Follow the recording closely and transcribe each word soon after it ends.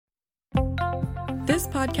This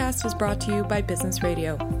podcast is brought to you by Business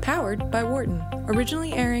Radio, powered by Wharton,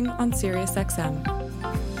 originally airing on SiriusXM.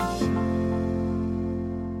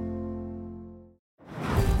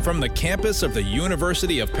 From the campus of the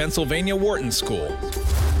University of Pennsylvania Wharton School.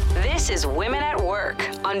 This is Women at Work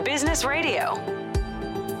on Business Radio.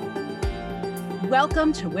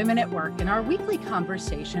 Welcome to Women at Work and our weekly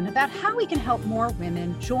conversation about how we can help more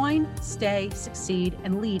women join, stay, succeed,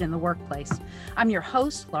 and lead in the workplace. I'm your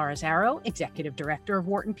host, Laura Zarrow, Executive Director of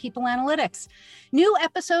Wharton People Analytics. New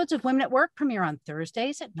episodes of Women at Work premiere on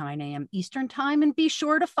Thursdays at 9 a.m. Eastern Time, and be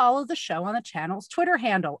sure to follow the show on the channel's Twitter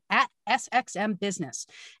handle at SXM Business,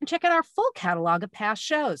 and check out our full catalog of past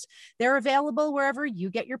shows. They're available wherever you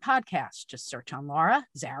get your podcasts. Just search on Laura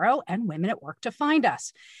Zarrow and Women at Work to find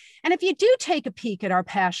us. And if you do take a peek at our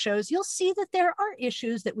past shows, you'll see that there are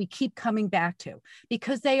issues that we keep coming back to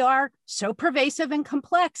because they are so pervasive and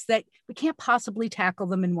complex that we can't possibly tackle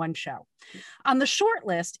them in one show. On the short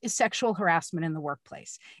list is sexual harassment in the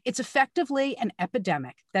workplace. It's effectively an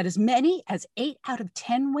epidemic that as many as 8 out of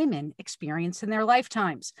 10 women experience in their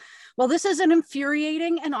lifetimes. While this is an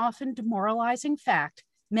infuriating and often demoralizing fact,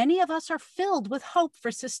 many of us are filled with hope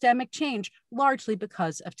for systemic change, largely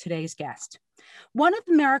because of today's guest. One of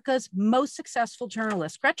America's most successful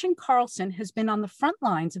journalists, Gretchen Carlson, has been on the front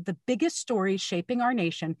lines of the biggest stories shaping our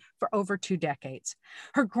nation for over 2 decades.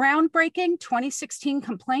 Her groundbreaking 2016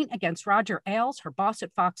 complaint against Roger Ailes, her boss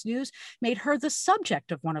at Fox News, made her the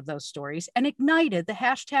subject of one of those stories and ignited the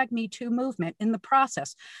 #MeToo movement in the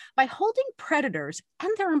process by holding predators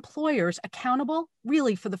and their employers accountable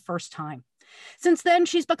really for the first time. Since then,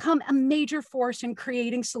 she's become a major force in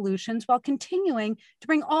creating solutions while continuing to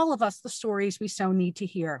bring all of us the stories we so need to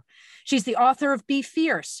hear. She's the author of Be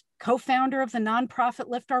Fierce, co-founder of the nonprofit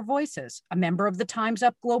Lift Our Voices, a member of the Time's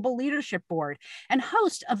Up Global Leadership Board, and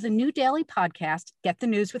host of the new daily podcast, Get the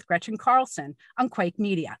News with Gretchen Carlson on Quake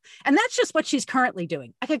Media. And that's just what she's currently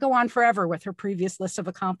doing. I could go on forever with her previous list of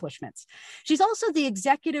accomplishments. She's also the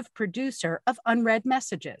executive producer of Unread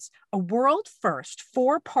Messages, a world-first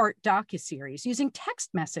 4-part docuseries using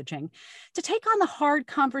text messaging to take on the hard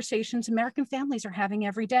conversations American families are having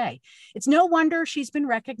every day. It's no wonder she's been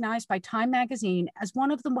recognized by Time Magazine as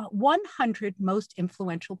one of the 100 most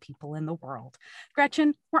influential people in the world.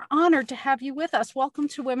 Gretchen, we're honored to have you with us. Welcome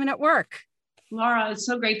to Women at Work. Laura, it's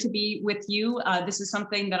so great to be with you. This is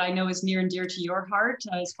something that I know is near and dear to your heart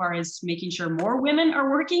as far as making sure more women are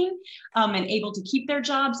working and able to keep their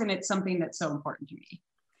jobs. And it's something that's so important to me.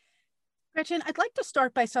 Gretchen, I'd like to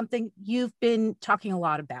start by something you've been talking a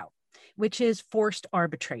lot about, which is forced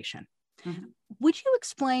arbitration. Mm-hmm. Would you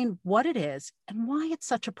explain what it is and why it's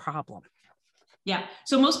such a problem? Yeah,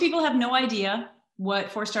 so most people have no idea what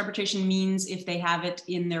forced arbitration means if they have it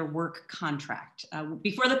in their work contract.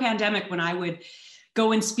 Before the pandemic, when I would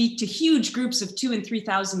go and speak to huge groups of 2,000 and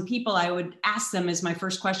 3,000 people, I would ask them as my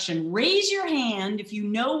first question, raise your hand if you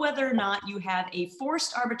know whether or not you have a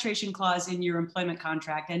forced arbitration clause in your employment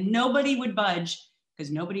contract, and nobody would budge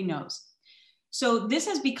because nobody knows. So this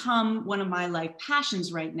has become one of my life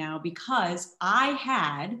passions right now because I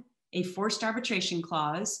had a forced arbitration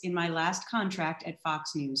clause in my last contract at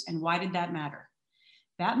Fox News. And why did that matter?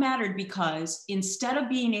 That mattered because instead of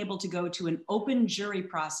being able to go to an open jury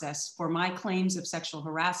process for my claims of sexual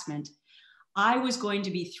harassment, I was going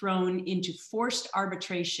to be thrown into forced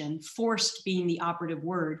arbitration, forced being the operative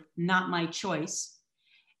word, not my choice.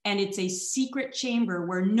 And it's a secret chamber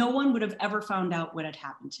where no one would have ever found out what had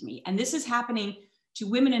happened to me. And this is happening to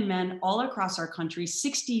women and men all across our country.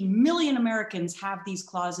 60 million Americans have these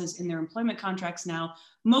clauses in their employment contracts now.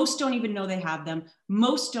 Most don't even know they have them.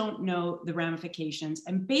 Most don't know the ramifications.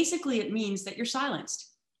 And basically it means that you're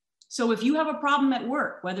silenced. So if you have a problem at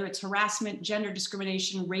work, whether it's harassment, gender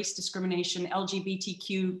discrimination, race discrimination,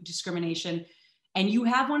 LGBTQ discrimination, and you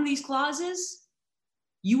have one of these clauses,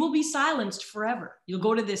 you will be silenced forever. You'll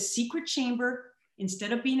go to this secret chamber.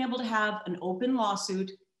 Instead of being able to have an open lawsuit,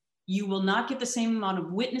 you will not get the same amount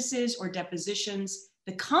of witnesses or depositions.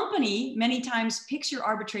 The company many times picks your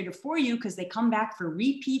arbitrator for you because they come back for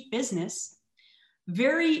repeat business.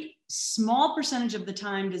 Very small percentage of the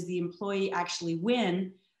time does the employee actually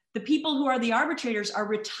win. The people who are the arbitrators are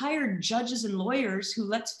retired judges and lawyers who,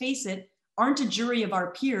 let's face it, aren't a jury of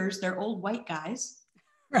our peers. They're old white guys.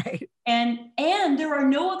 Right. And there are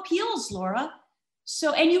no appeals, Laura.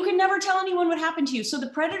 So, and you can never tell anyone what happened to you. So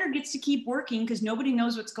the predator gets to keep working because nobody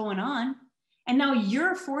knows what's going on. And now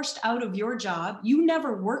you're forced out of your job. You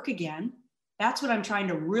never work again. That's what I'm trying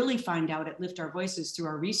to really find out at Lift Our Voices through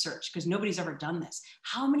our research, because nobody's ever done this.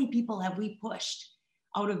 How many people have we pushed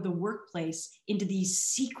out of the workplace into these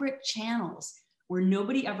secret channels where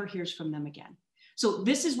nobody ever hears from them again? So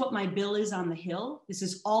this is what my bill is on the Hill. This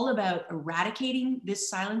is all about eradicating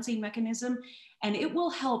this silencing mechanism, and it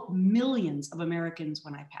will help millions of Americans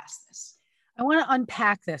when I pass this. I want to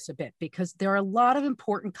unpack this a bit because there are a lot of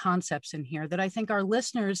important concepts in here that I think our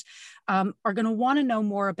listeners are going to want to know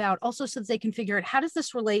more about, also so that they can figure out how does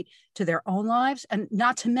this relate to their own lives, and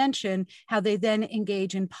not to mention how they then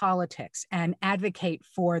engage in politics and advocate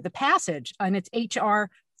for the passage. And it's HR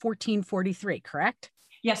 1443, correct?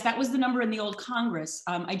 Yes, that was the number in the old Congress.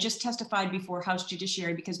 I just testified before House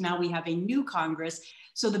Judiciary because now we have a new Congress.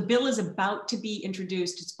 So the bill is about to be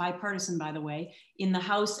introduced. It's bipartisan, by the way, in the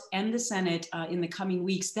House and the Senate in the coming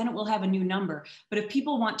weeks. Then it will have a new number. But if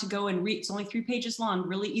people want to go and read, it's only 3 pages long,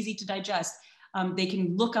 really easy to digest. They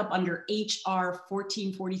can look up under HR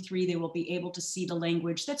 1443. They will be able to see the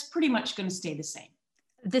language. That's pretty much going to stay the same.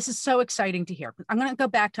 This is so exciting to hear. I'm going to go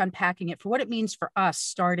back to unpacking it for what it means for us,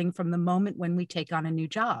 starting from the moment when we take on a new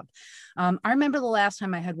job. I remember the last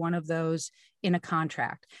time I had one of those in a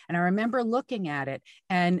contract, and I remember looking at it,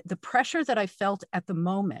 and the pressure that I felt at the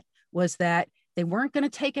moment was that they weren't going to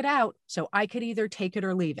take it out, so I could either take it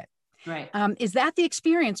or leave it. Right. Is that the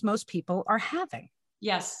experience most people are having?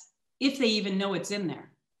 Yes, if they even know it's in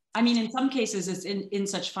there. I mean, in some cases, it's in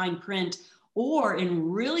such fine print, or in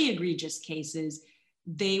really egregious cases,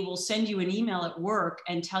 they will send you an email at work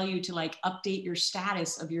and tell you to like update your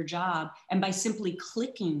status of your job. And by simply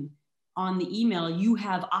clicking on the email, you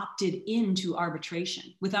have opted into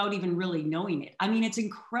arbitration without even really knowing it. I mean, it's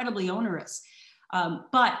incredibly onerous.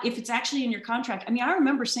 But if it's actually in your contract, I mean, I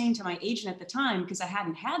remember saying to my agent at the time, because I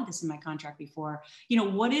hadn't had this in my contract before, you know,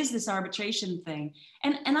 what is this arbitration thing?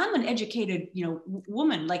 And I'm an educated, you know,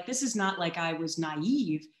 woman. Like, this is not like I was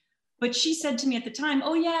naive. But she said to me at the time,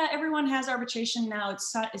 oh yeah, everyone has arbitration now.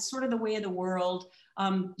 It's sort of the way of the world.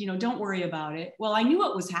 You know, don't worry about it. Well, I knew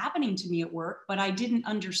what was happening to me at work, but I didn't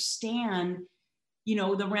understand, you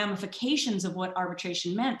know, the ramifications of what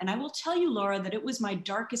arbitration meant. And I will tell you, Laura, that it was my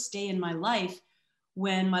darkest day in my life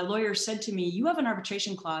when my lawyer said to me, you have an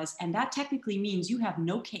arbitration clause, and that technically means you have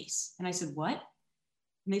no case. And I said, what?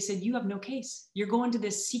 And they said, you have no case. You're going to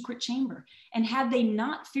this secret chamber. And had they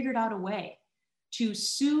not figured out a way to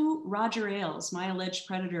sue Roger Ailes, my alleged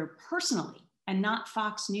predator, personally, and not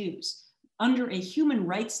Fox News, under a human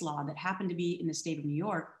rights law that happened to be in the state of New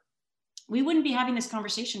York, we wouldn't be having this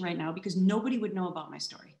conversation right now because nobody would know about my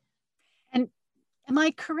story. And am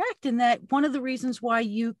I correct in that one of the reasons why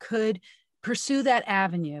you could pursue that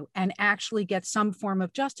avenue and actually get some form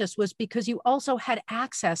of justice was because you also had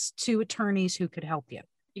access to attorneys who could help you?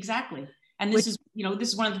 Exactly. And this is, you know, this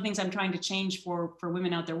is one of the things I'm trying to change for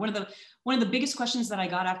women out there. One of the biggest questions that I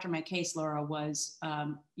got after my case, Laura, was,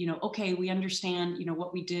 you know, okay, we understand, you know,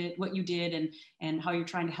 what you did and how you're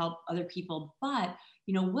trying to help other people. But,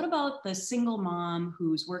 you know, what about the single mom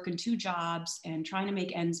who's working 2 jobs and trying to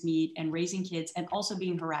make ends meet and raising kids and also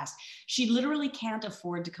being harassed? She literally can't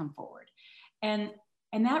afford to come forward. And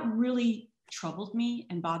that really troubled me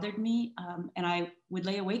and bothered me. And I would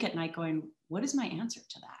lay awake at night going, what is my answer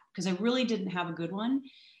to that? Because I really didn't have a good one.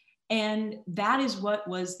 And that is what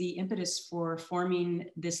was the impetus for forming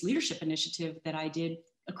this leadership initiative that I did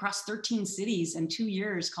across 13 cities in 2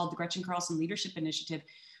 years, called the Gretchen Carlson Leadership Initiative,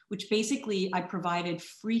 which basically I provided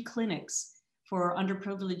free clinics for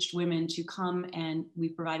underprivileged women to come, and we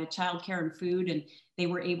provided childcare and food, and they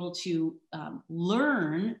were able to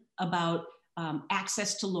learn about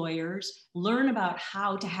access to lawyers, learn about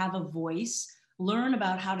how to have a voice, learn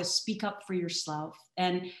about how to speak up for yourself.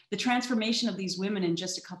 And the transformation of these women in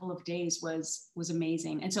just a couple of days was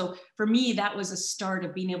amazing. And so for me, that was a start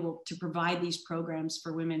of being able to provide these programs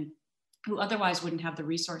for women who otherwise wouldn't have the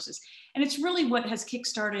resources. And it's really what has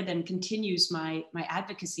kickstarted and continues my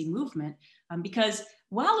advocacy movement, because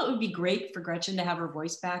while it would be great for Gretchen to have her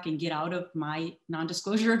voice back and get out of my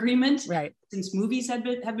non-disclosure agreement, right, since movies have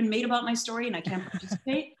been made about my story and I can't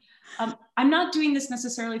participate, I'm not doing this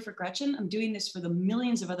necessarily for Gretchen. I'm doing this for the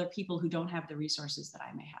millions of other people who don't have the resources that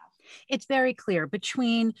I may have. It's very clear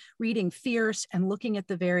between reading Fierce and looking at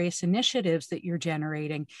the various initiatives that you're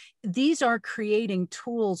generating. These are creating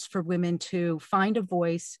tools for women to find a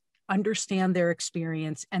voice, understand their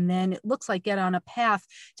experience, and then it looks like get on a path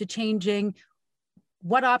to changing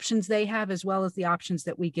what options they have, as well as the options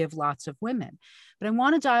that we give lots of women. But I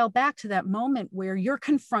want to dial back to that moment where you're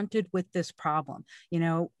confronted with this problem. You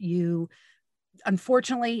know, you,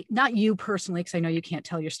 unfortunately, not you personally, because I know you can't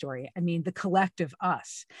tell your story. I mean, the collective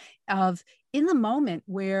us of in the moment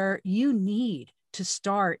where you need to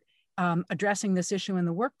start addressing this issue in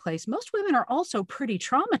the workplace, most women are also pretty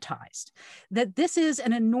traumatized that this is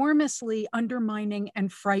an enormously undermining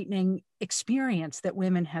and frightening experience that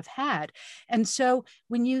women have had. And so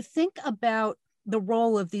when you think about the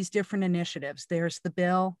role of these different initiatives. There's the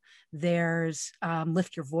bill, there's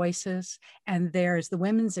Lift Your Voices, and there's the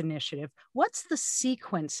Women's Initiative. What's the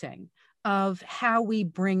sequencing of how we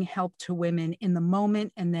bring help to women in the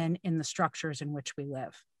moment and then in the structures in which we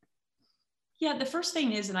live? Yeah, the first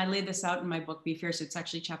thing is, and I laid this out in my book, Be Fierce, it's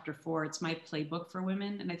actually chapter 4, it's my playbook for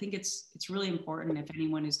women. And I think it's really important if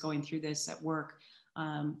anyone is going through this at work,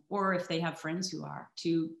 or if they have friends who are,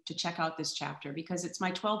 to check out this chapter, because it's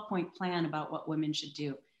my 12-point plan about what women should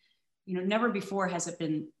do. You know, never before has it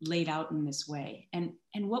been laid out in this way. And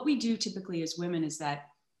what we do typically as women is that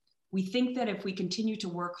we think that if we continue to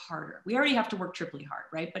work harder, we already have to work triply hard,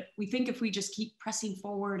 right? But we think if we just keep pressing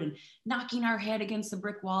forward and knocking our head against the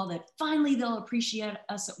brick wall, that finally they'll appreciate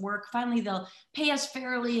us at work. Finally, they'll pay us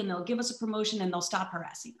fairly and they'll give us a promotion and they'll stop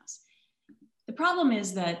harassing us. The problem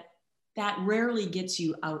is that rarely gets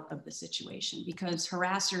you out of the situation, because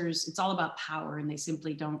harassers, it's all about power and they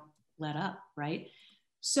simply don't let up, right?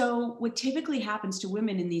 So what typically happens to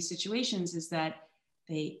women in these situations is that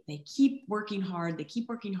they keep working hard,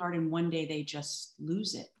 and one day they just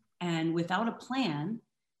lose it. And without a plan,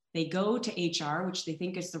 they go to HR, which they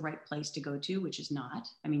think is the right place to go to, which is not.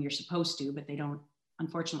 I mean, you're supposed to, but they don't.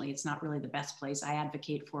 Unfortunately, it's not really the best place. I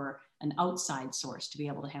advocate for an outside source to be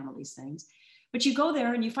able to handle these things. But you go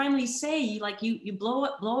there and you finally say, like, you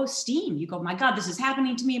blow steam. You go, my God, this is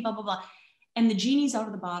happening to me, blah, blah, blah. And the genie's out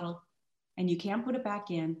of the bottle and you can't put it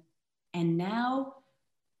back in. And now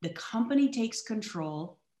the company takes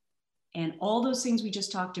control, and all those things we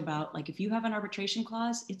just talked about, like if you have an arbitration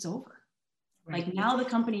clause, it's over. Right. Like now the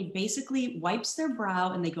company basically wipes their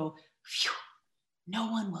brow and they go, phew, no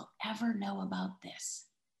one will ever know about this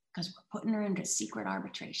because we're putting her into secret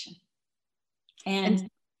arbitration. And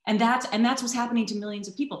that's what's happening to millions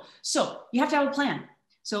of people. So you have to have a plan.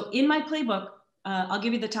 So in my playbook, I'll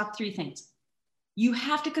give you the top 3 things. You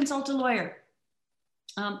have to consult a lawyer.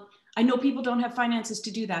 I know people don't have finances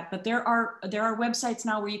to do that, but there are websites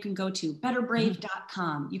now where you can go to,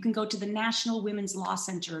 betterbrave.com. You can go to the National Women's Law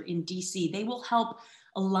Center in DC. They will help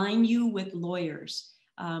align you with lawyers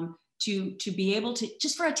to be able to,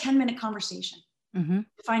 just for a 10-minute conversation, to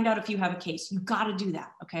find out if you have a case. You got to do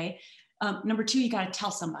that, okay? Number 2, you got to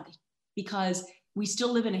tell somebody, because we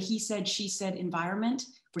still live in a he said, she said environment.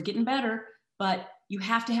 We're getting better, but you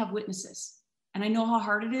have to have witnesses. And I know how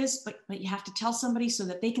hard it is, but you have to tell somebody so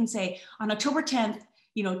that they can say, on October 10th,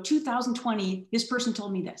 2020, this person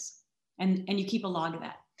told me this. And you keep a log of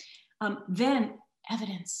that. Then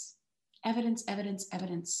evidence.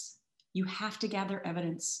 You have to gather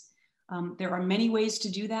evidence. There are many ways to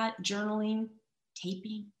do that. Journaling,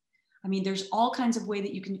 taping. I mean, there's all kinds of ways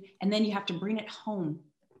that you can, and then you have to bring it home.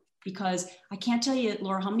 Because I can't tell you,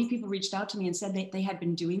 Laura, how many people reached out to me and said they had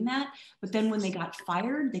been doing that, but then when they got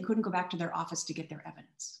fired, they couldn't go back to their office to get their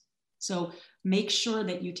evidence. So make sure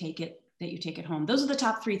that you take it home. Those are the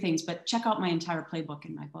top 3 things, but check out my entire playbook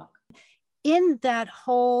in my book. In that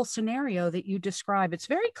whole scenario that you describe, it's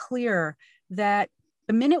very clear that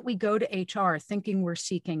the minute we go to HR thinking we're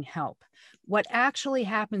seeking help, what actually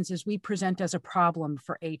happens is we present as a problem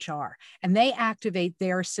for HR, and they activate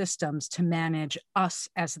their systems to manage us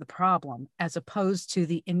as the problem, as opposed to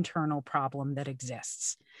the internal problem that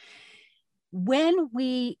exists. When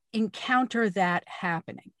we encounter that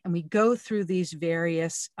happening and we go through these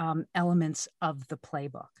various elements of the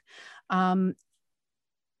playbook, how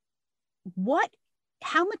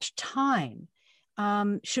much time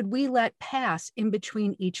should we let pass in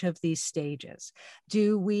between each of these stages?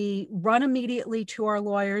 Do we run immediately to our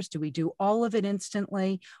lawyers? Do we do all of it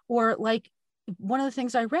instantly? Or, like, one of the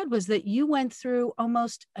things I read was that you went through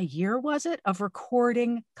almost a year, was it, of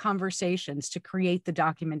recording conversations to create the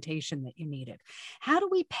documentation that you needed. How do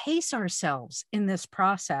we pace ourselves in this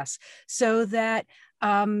process so that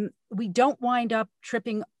we don't wind up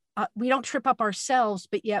tripping? We don't trip up ourselves,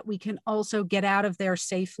 but yet we can also get out of there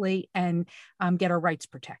safely and get our rights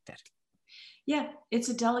protected. Yeah, it's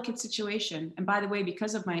a delicate situation. And by the way,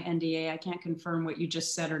 because of my NDA, I can't confirm what you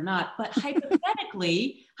just said or not, but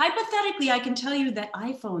hypothetically, I can tell you that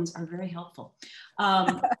iPhones are very helpful.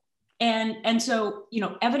 And so,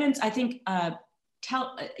 evidence, I think,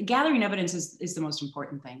 gathering evidence is the most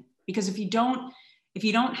important thing, because if you don't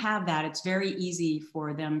have that, it's very easy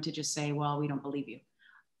for them to just say, well, we don't believe you.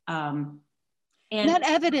 And that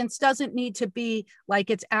evidence doesn't need to be like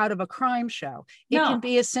it's out of a crime show. It can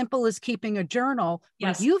be as simple as keeping a journal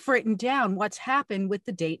where you've written down what's happened with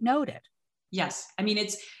the date noted. Yes. I mean,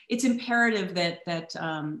 it's imperative that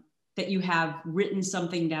you have written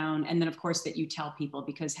something down, and then of course that you tell people,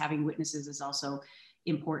 because having witnesses is also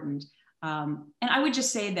important. And I would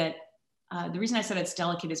just say that the reason I said it's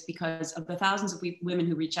delicate is because of the thousands of women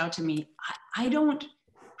who reach out to me, I don't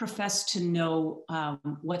profess to know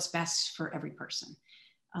what's best for every person.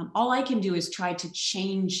 All I can do is try to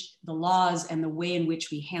change the laws and the way in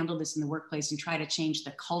which we handle this in the workplace, and try to change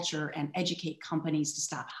the culture and educate companies to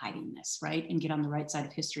stop hiding this, right? And get on the right side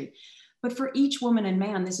of history. But for each woman and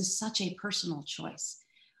man, this is such a personal choice.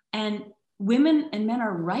 And women and men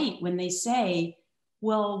are right when they say,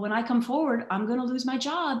 well, when I come forward, I'm going to lose my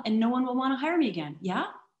job and no one will want to hire me again. Yeah,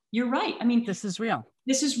 you're right. I mean, this is real.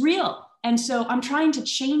 This is real. And so I'm trying to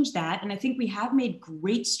change that. And I think we have made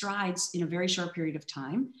great strides in a very short period of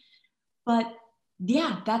time. But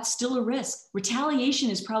yeah, that's still a risk.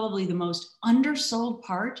 Retaliation is probably the most undersold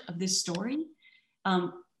part of this story.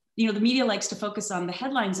 The media likes to focus on the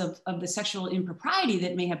headlines of the sexual impropriety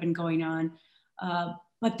that may have been going on,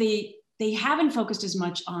 but they haven't focused as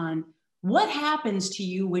much on what happens to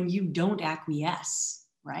you when you don't acquiesce,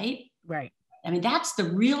 right? Right. I mean, that's the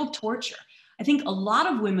real torture. I think a lot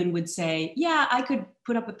of women would say, yeah, I could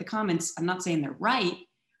put up with the comments. I'm not saying they're right.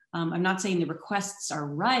 I'm not saying the requests are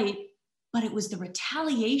right, but it was the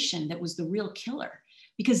retaliation that was the real killer,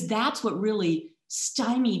 because that's what really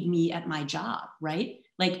stymied me at my job, right?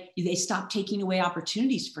 Like, they stop taking away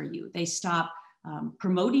opportunities for you. They stop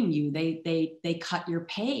promoting you. They cut your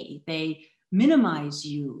pay. They minimize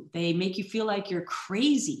you. They make you feel like you're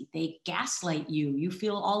crazy. They gaslight you. You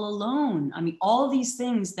feel all alone. I mean, all these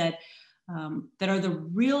things that are the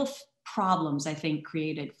real problems, I think,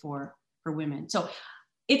 created for women. So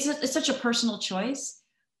it's such a personal choice,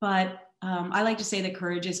 but I like to say that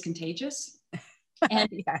courage is contagious. And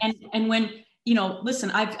yes. and when,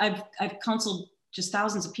 listen, I've counseled just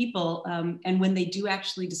thousands of people, and when they do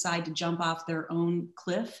actually decide to jump off their own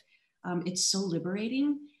cliff, it's so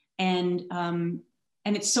liberating. And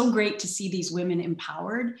it's so great to see these women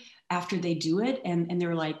empowered after they do it. And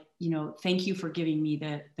they're like, thank you for giving me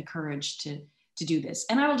the courage to do this.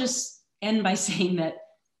 And I will just end by saying that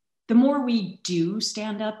the more we do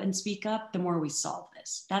stand up and speak up, the more we solve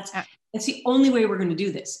this. That's the only way we're going to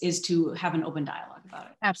do this, is to have an open dialogue about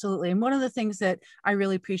it. Absolutely. And one of the things that I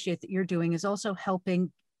really appreciate that you're doing is also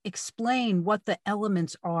helping explain what the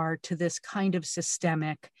elements are to this kind of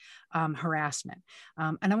systemic harassment.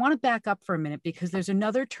 And I want to back up for a minute, because there's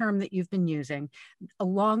another term that you've been using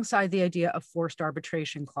alongside the idea of forced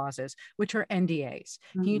arbitration clauses, which are NDAs.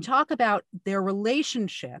 Can you talk about their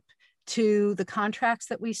relationship to the contracts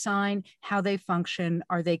that we sign, how they function?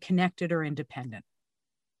 Are they connected or independent?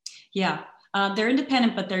 Yeah, they're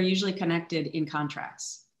independent, but they're usually connected in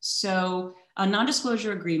contracts. So a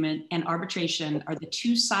non-disclosure agreement and arbitration are the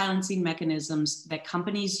two silencing mechanisms that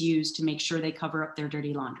companies use to make sure they cover up their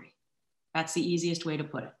dirty laundry. That's the easiest way to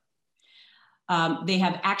put it. They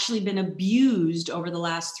have actually been abused over the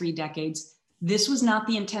last 3 decades. This was not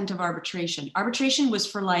the intent of arbitration. Arbitration was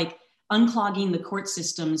for like unclogging the court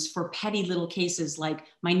systems for petty little cases, like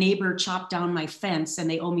my neighbor chopped down my fence and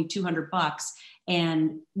they owe me $200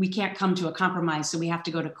 and we can't come to a compromise, so we have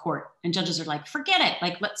to go to court. And judges are like, forget it,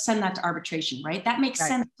 like, let's send that to arbitration, right? That makes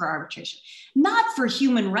sense for arbitration, not for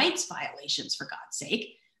human rights violations, for God's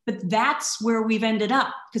sake. But that's where we've ended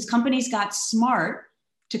up, because companies got smart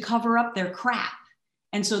to cover up their crap.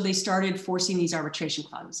 And so they started forcing these arbitration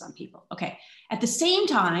clauses on people. Okay. At the same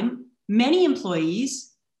time, many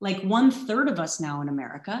employees, like 1/3 of us now in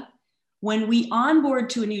America, when we onboard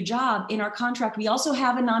to a new job, in our contract, we also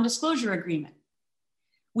have a non-disclosure agreement,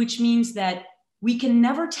 which means that we can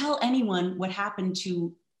never tell anyone what happened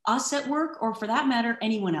to us at work, or for that matter,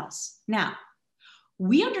 anyone else. Now,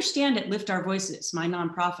 we understand at Lift Our Voices, my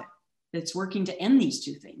nonprofit that's working to end these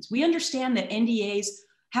two things. We understand that NDAs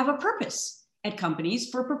have a purpose at companies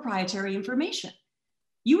for proprietary information.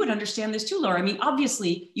 You would understand this too, Laura. I mean,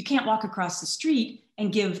 obviously, you can't walk across the street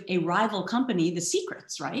and give a rival company the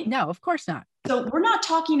secrets, right? No, of course not. So we're not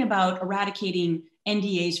talking about eradicating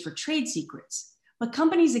NDAs for trade secrets, but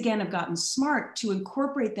companies, again, have gotten smart to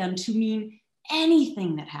incorporate them to mean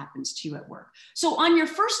anything that happens to you at work. So on your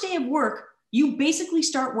first day of work, you basically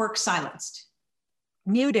start work silenced.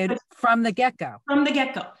 Muted from the get-go. From the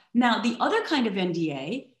get-go. Now, the other kind of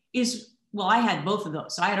NDA is, well, I had both of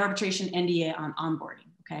those. So I had arbitration NDA on onboarding,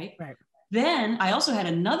 okay? Right. Then I also had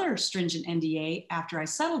another stringent NDA after I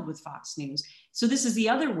settled with Fox News. So this is the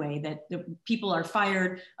other way that the people are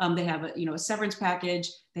fired. They have a severance package.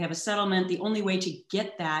 They have a settlement. The only way to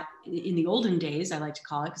get that in the olden days, I like to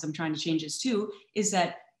call it, because I'm trying to change this too, is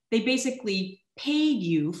that they basically paid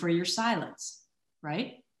you for your silence,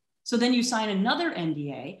 right? So then you sign another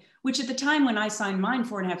NDA, which at the time when I signed mine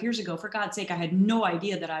 4.5 years ago, for God's sake, I had no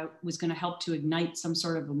idea that I was going to help to ignite some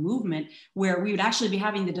sort of a movement where we would actually be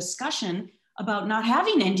having the discussion about not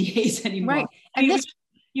having NDAs anymore. Right. And this,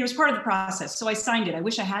 it's part of the process. So I signed it. I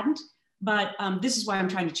wish I hadn't, but this is why I'm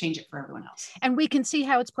trying to change it for everyone else. And we can see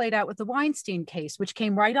how it's played out with the Weinstein case, which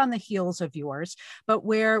came right on the heels of yours, but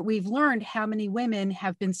where we've learned how many women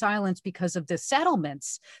have been silenced because of the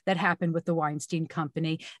settlements that happened with the Weinstein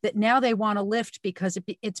Company, that now they want to lift because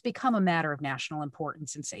it's become a matter of national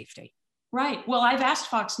importance and safety. Right. Well, I've asked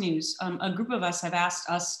Fox News, a group of us have asked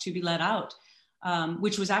us to be let out,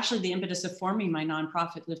 which was actually the impetus of forming my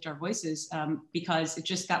nonprofit, Lift Our Voices, because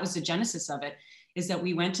that was the genesis of it. Is that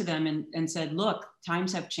we went to them and said, look,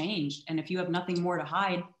 times have changed. And if you have nothing more to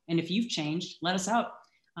hide, and if you've changed, let us out.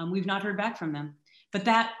 We've not heard back from them. But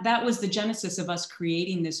that was the genesis of us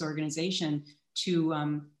creating this organization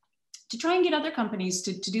to try and get other companies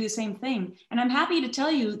to do the same thing. And I'm happy to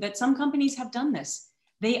tell you that some companies have done this.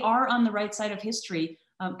 They are on the right side of history.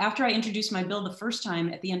 After I introduced my bill the first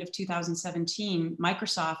time at the end of 2017,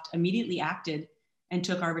 Microsoft immediately acted and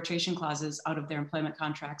took arbitration clauses out of their employment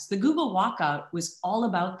contracts. The Google walkout was all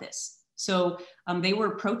about this. So they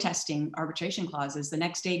were protesting arbitration clauses. The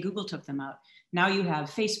next day, Google took them out. Now you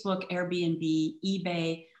have Facebook, Airbnb,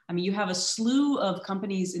 eBay. I mean, you have a slew of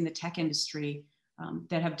companies in the tech industry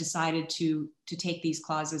that have decided to take these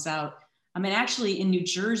clauses out. I mean, actually in New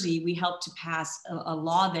Jersey, we helped to pass a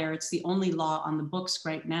law there. It's the only law on the books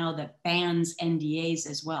right now that bans NDAs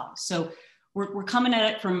as well. So we're coming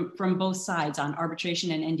at it from both sides on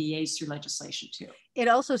arbitration and NDAs through legislation too. It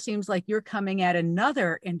also seems like you're coming at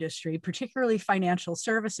another industry, particularly financial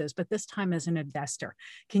services, but this time as an investor.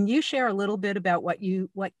 Can you share a little bit about what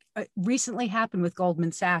recently happened with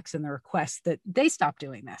Goldman Sachs and the request that they stop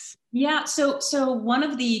doing this? Yeah, so one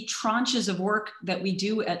of the tranches of work that we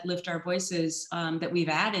do at Lift Our Voices that we've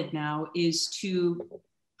added now is to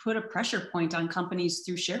put a pressure point on companies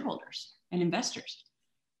through shareholders and investors.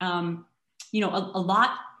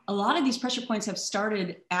 A lot of these pressure points have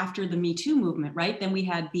started after the Me Too movement, right? Then we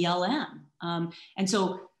had BLM. And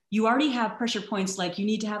so you already have pressure points like you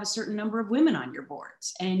need to have a certain number of women on your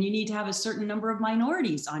boards and you need to have a certain number of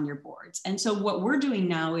minorities on your boards. And so what we're doing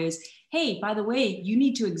now is, hey, by the way, you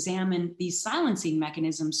need to examine these silencing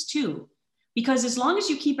mechanisms too. Because as long as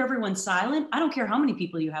you keep everyone silent, I don't care how many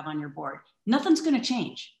people you have on your board, nothing's going to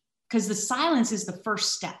change because the silence is the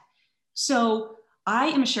first step. So I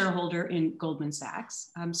am a shareholder in Goldman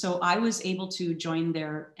Sachs. So I was able to join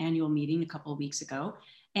their annual meeting a couple of weeks ago.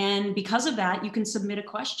 And because of that, you can submit a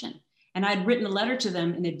question. And I'd written a letter to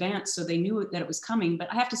them in advance, so they knew that it was coming.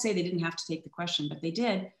 But I have to say they didn't have to take the question, but they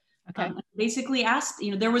did. Okay. Basically asked,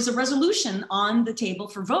 there was a resolution on the table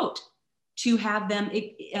for vote to have them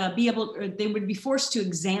they would be forced to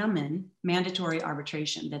examine mandatory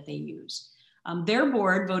arbitration that they use. Their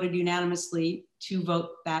board voted unanimously to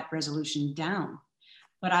vote that resolution down.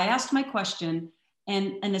 But I asked my question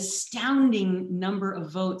and an astounding number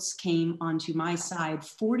of votes came onto my side.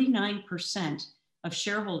 49% of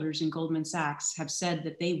shareholders in Goldman Sachs have said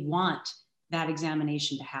that they want that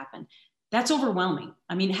examination to happen. That's overwhelming.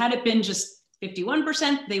 I mean, had it been just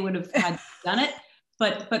 51%, they would have had done it.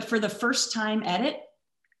 But for the first time at it,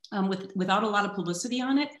 without a lot of publicity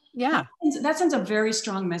on it, yeah, that sends a very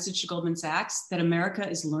strong message to Goldman Sachs that America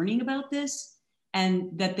is learning about this and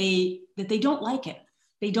that they don't like it.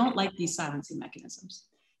 They don't like these silencing mechanisms.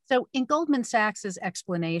 So in Goldman Sachs's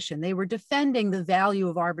explanation, they were defending the value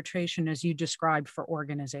of arbitration as you described for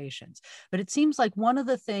organizations. But it seems like one of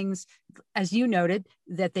the things, as you noted,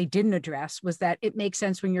 that they didn't address was that it makes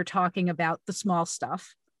sense when you're talking about the small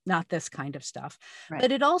stuff, not this kind of stuff. Right.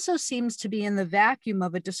 But it also seems to be in the vacuum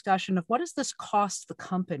of a discussion of what does this cost the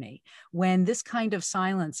company when this kind of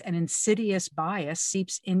silence and insidious bias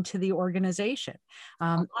seeps into the organization.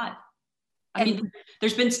 A lot. I mean,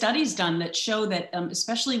 there's been studies done that show that,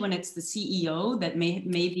 especially when it's the CEO that may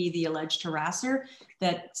be the alleged harasser,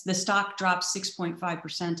 that the stock drops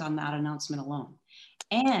 6.5% on that announcement alone.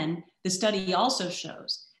 And the study also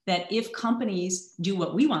shows that if companies do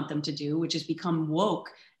what we want them to do, which is become woke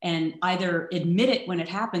and either admit it when it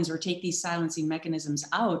happens or take these silencing mechanisms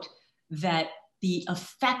out, that the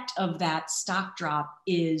effect of that stock drop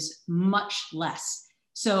is much less.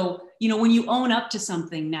 So, when you own up to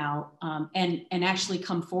something now and actually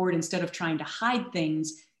come forward instead of trying to hide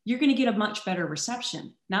things, you're going to get a much better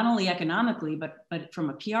reception, not only economically, but from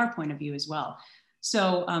a PR point of view as well.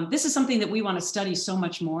 So this is something that we want to study so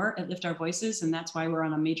much more at Lift Our Voices. And that's why we're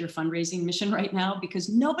on a major fundraising mission right now, because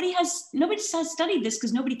nobody has studied this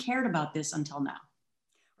because nobody cared about this until now.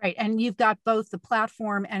 Right. And you've got both the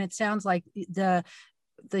platform and it sounds like the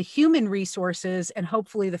the human resources and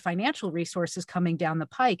hopefully the financial resources coming down the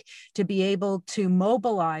pike to be able to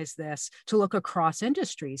mobilize this, to look across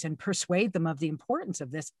industries and persuade them of the importance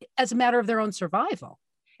of this as a matter of their own survival.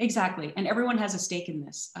 Exactly. And everyone has a stake in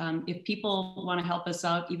this. If people want to help us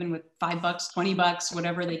out, even with $5, $20,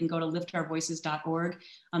 whatever, they can go to liftourvoices.org.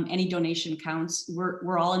 Any donation counts.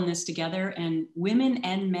 We're all in this together, and women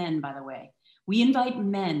and men, by the way. We invite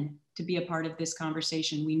men to be a part of this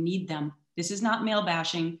conversation. We need them. This is not male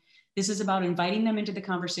bashing. This is about inviting them into the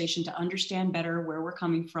conversation to understand better where we're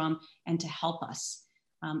coming from and to help us.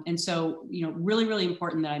 And so, really, really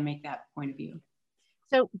important that I make that point of view.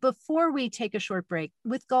 So before we take a short break,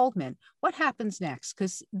 with Goldman, what happens next?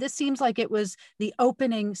 Because this seems like it was the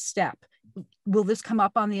opening step. Will this come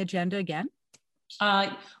up on the agenda again?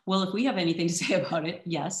 Well, if we have anything to say about it,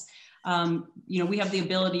 yes. We have the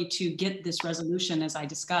ability to get this resolution, as I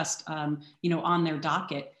discussed, on their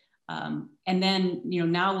docket. And then,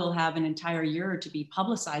 now we'll have an entire year to be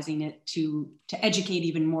publicizing it to educate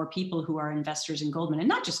even more people who are investors in Goldman, and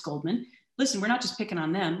not just Goldman. Listen, we're not just picking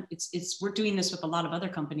on them. We're doing this with a lot of other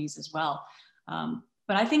companies as well.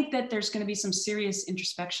 But I think that there's going to be some serious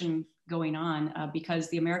introspection going on because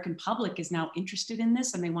the American public is now interested in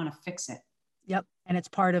this and they want to fix it. Yep. And it's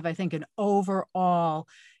part of, I think, an overall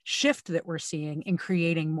shift that we're seeing in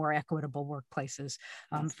creating more equitable workplaces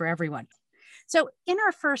for everyone. So in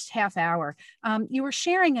our first half hour, you were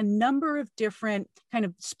sharing a number of different kind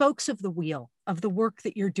of spokes of the wheel of the work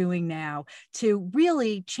that you're doing now to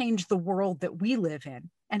really change the world that we live in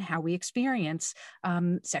and how we experience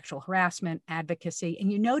sexual harassment, advocacy.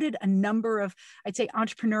 And you noted a number of, I'd say,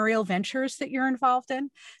 entrepreneurial ventures that you're involved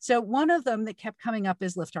in. So one of them that kept coming up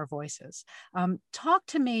is Lift Our Voices. Talk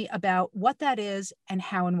to me about what that is and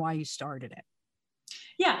how and why you started it.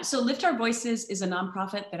 Yeah, so Lift Our Voices is a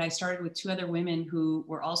nonprofit that I started with two other women who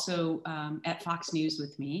were also at Fox News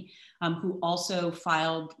with me, who also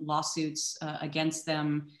filed lawsuits against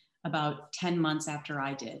them about 10 months after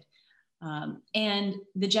I did. And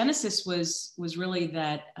the genesis was really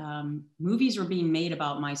that movies were being made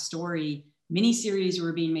about my story, miniseries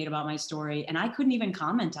were being made about my story, and I couldn't even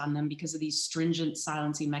comment on them because of these stringent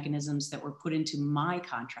silencing mechanisms that were put into my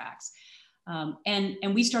contracts.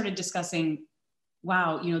 And we started discussing,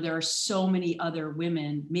 wow, there are so many other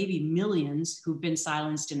women, maybe millions, who've been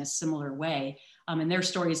silenced in a similar way, and their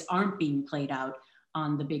stories aren't being played out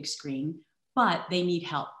on the big screen, but they need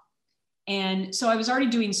help. And so I was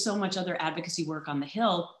already doing so much other advocacy work on the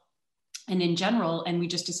Hill and in general, and we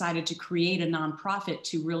just decided to create a nonprofit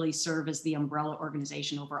to really serve as the umbrella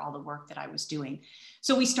organization over all the work that I was doing.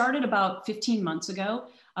 So we started about 15 months ago.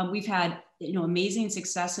 We've had amazing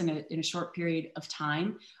success in a short period of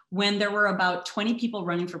time. When there were about 20 people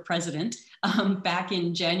running for president back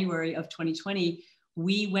in January of 2020,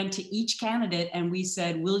 we went to each candidate and we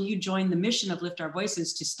said, will you join the mission of Lift Our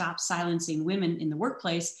Voices to stop silencing women in the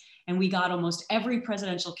workplace? And we got almost every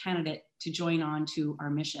presidential candidate to join on to our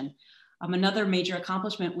mission. Another major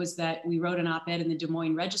accomplishment was that we wrote an op-ed in the Des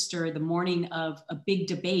Moines Register the morning of a big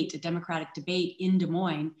debate, a Democratic debate in Des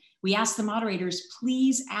Moines. We asked the moderators,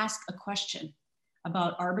 please ask a question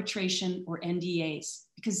about arbitration or NDAs,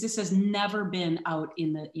 because this has never been out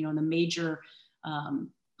in the, in the major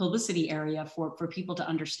publicity area for people to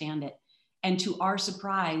understand it. And to our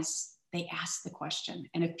surprise, they asked the question.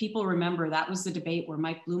 And if people remember, that was the debate where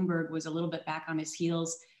Mike Bloomberg was a little bit back on his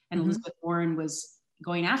heels and Elizabeth Warren was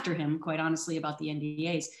going after him, quite honestly, about the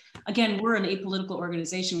NDAs. Again, we're an apolitical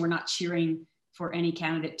organization. We're not cheering for any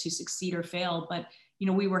candidate to succeed or fail, but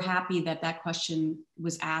we were happy that that question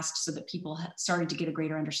was asked so that people started to get a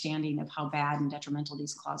greater understanding of how bad and detrimental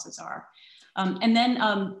these clauses are. And then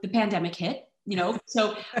the pandemic hit,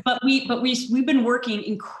 but we've been working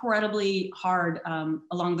incredibly hard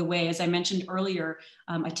along the way. As I mentioned earlier,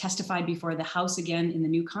 I testified before the House again in the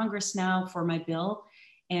new Congress now for my bill.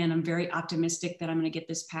 And I'm very optimistic that I'm going to get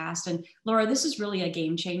this passed. And Laura, this is really a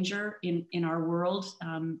game changer in our world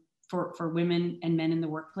for women and men in the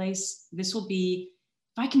workplace. This will be,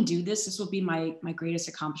 if I can do this, this will be my greatest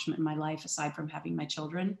accomplishment in my life, aside from having my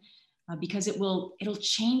children, because it'll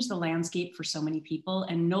change the landscape for so many people.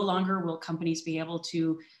 And no longer will companies be able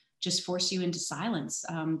to just force you into silence.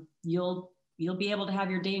 You'll be able to have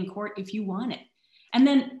your day in court if you want it. And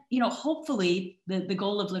then, hopefully the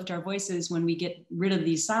goal of Lift Our Voices when we get rid of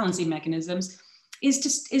these silencing mechanisms is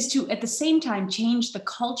to at the same time change the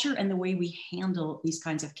culture and the way we handle these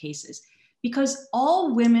kinds of cases. Because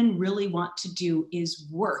all women really want to do is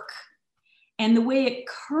work. And the way it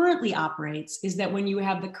currently operates is that when you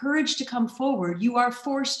have the courage to come forward, you are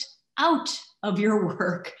forced out of your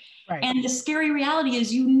work. Right. And the scary reality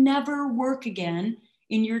is you never work again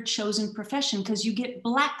in your chosen profession because you get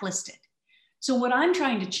blacklisted. So what I'm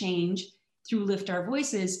trying to change through Lift Our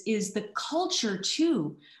Voices is the culture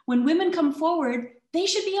too. When women come forward, they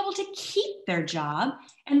should be able to keep their job,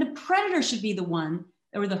 and the predator should be the one,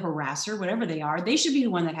 or the harasser, whatever they are, they should be the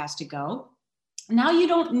one that has to go. Now you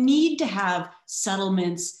don't need to have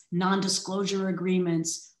settlements, non-disclosure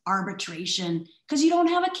agreements, arbitration, because you don't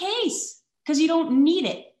have a case, because you don't need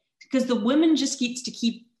it, because the woman just gets to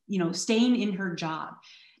keep, staying in her job.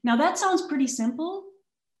 Now that sounds pretty simple,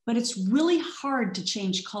 but it's really hard to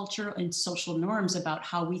change culture and social norms about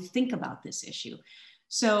how we think about this issue.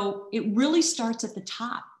 So it really starts at the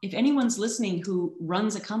top. If anyone's listening who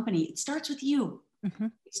runs a company, it starts with you. Mm-hmm.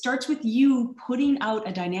 It starts with you putting out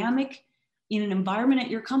a dynamic in an environment at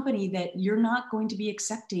your company that you're not going to be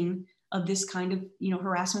accepting of this kind of,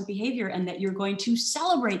 harassment behavior, and that you're going to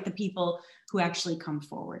celebrate the people who actually come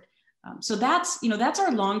forward. So that's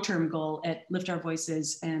our long-term goal at Lift Our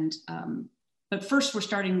Voices. And, but first we're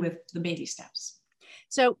starting with the baby steps.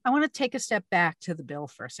 So I want to take a step back to the bill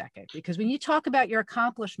for a second, because when you talk about your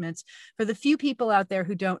accomplishments, for the few people out there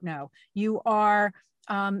who don't know, you are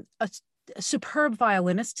a superb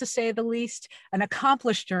violinist, to say the least, an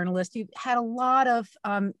accomplished journalist. You've had a lot of,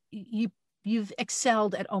 you've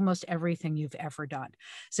excelled at almost everything you've ever done.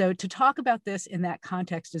 So to talk about this in that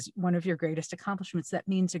context is one of your greatest accomplishments. That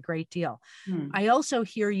means a great deal. I also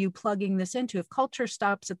hear you plugging this into, if culture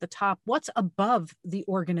stops at the top, what's above the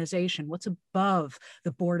organization? What's above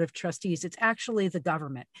the board of trustees? It's actually the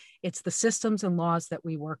government. It's the systems and laws that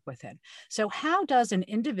we work within. So how does an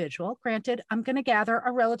individual, granted, I'm going to gather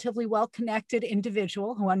a relatively well-connected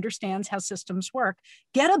individual who understands how systems work,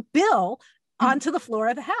 get a bill onto the floor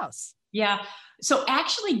of the House? Yeah. So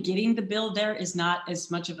actually getting the bill there is not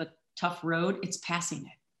as much of a tough road. It's passing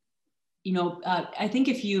it. I think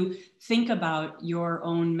if you think about your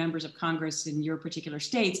own members of Congress in your particular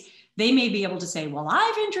states, they may be able to say, well,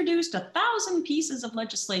 I've introduced 1,000 pieces of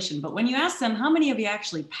legislation. But when you ask them, how many have you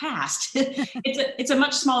actually passed? it's a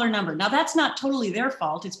much smaller number. Now, that's not totally their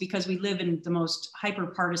fault. It's because we live in the most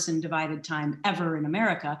hyper-partisan divided time ever in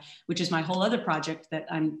America, which is my whole other project that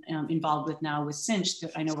I'm involved with now with Cinch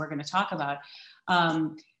that I know we're going to talk about.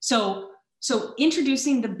 So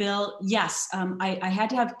introducing the bill, yes, I had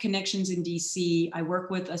to have connections in DC. I work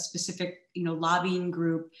with a specific, lobbying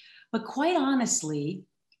group, but quite honestly,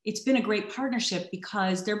 it's been a great partnership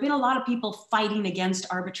because there have been a lot of people fighting against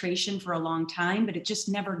arbitration for a long time, but it just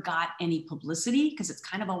never got any publicity because it's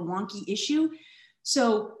kind of a wonky issue.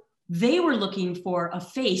 So they were looking for a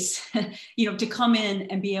face, to come in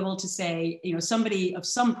and be able to say, somebody of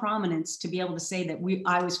some prominence to be able to say that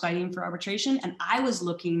I was fighting for arbitration, and I was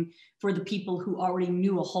looking for the people who already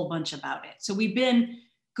knew a whole bunch about it. So we've been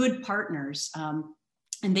good partners.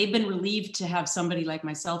 And they've been relieved to have somebody like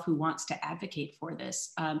myself who wants to advocate for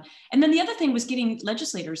this. And then the other thing was getting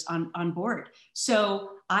legislators on board.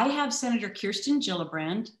 So I have Senator Kirsten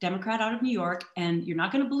Gillibrand, Democrat out of New York, and you're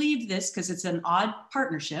not going to believe this because it's an odd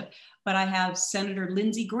partnership, but I have Senator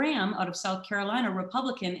Lindsey Graham out of South Carolina,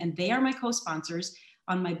 Republican, and they are my co-sponsors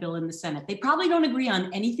on my bill in the Senate. They probably don't agree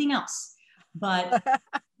on anything else, but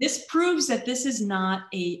this proves that this is not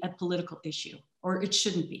a political issue, or it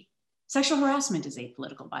shouldn't be. Sexual harassment is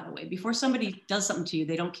apolitical, by the way. Before somebody does something to you,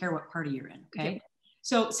 they don't care what party you're in, okay? Yep.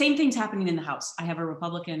 So same thing's happening in the House. I have a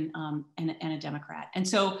Republican and a Democrat. And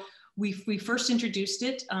so we first introduced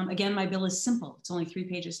it. Again, my bill is simple. It's only 3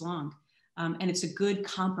 pages long. And it's a good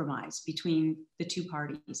compromise between the two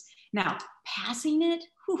parties. Now, passing it,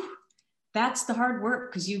 that's the hard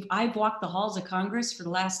work, because I've walked the halls of Congress for the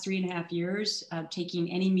last 3.5 years,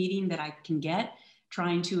 taking any meeting that I can get,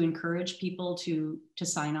 trying to encourage people to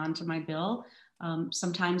sign on to my bill.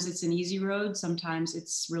 Sometimes it's an easy road. Sometimes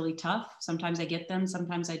it's really tough. Sometimes I get them,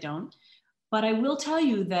 sometimes I don't. But I will tell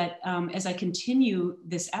you that as I continue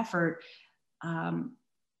this effort,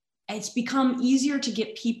 it's become easier to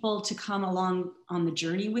get people to come along on the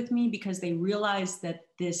journey with me because they realize that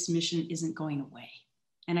this mission isn't going away.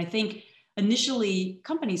 And I think initially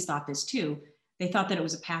companies thought this too. They thought that it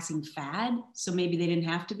was a passing fad, so maybe they didn't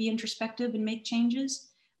have to be introspective and make changes.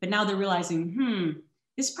 But now they're realizing,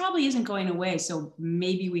 this probably isn't going away, so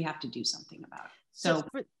maybe we have to do something about it. So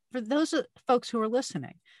for those folks who are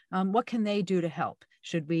listening, what can they do to help?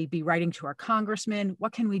 Should we be writing to our congressman?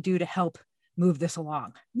 What can we do to help move this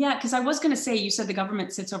along? Yeah, because I was going to say, you said the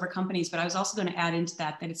government sits over companies, but I was also going to add into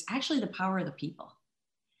that it's actually the power of the people.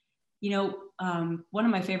 One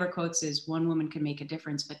of my favorite quotes is, one woman can make a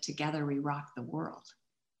difference, but together we rock the world.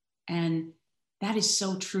 And that is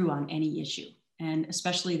so true on any issue, and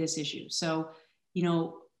especially this issue. So,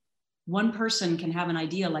 one person can have an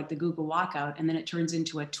idea like the Google Walkout, and then it turns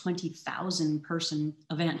into a 20,000 person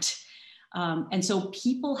event. And so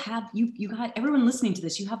people have, you got everyone listening to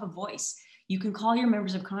this, you have a voice. You can call your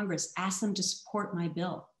members of Congress, ask them to support my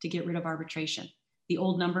bill to get rid of arbitration, the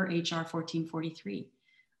old number, HR 1443.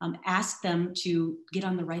 Ask them to get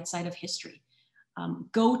on the right side of history.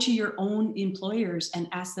 Go to your own employers and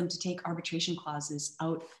ask them to take arbitration clauses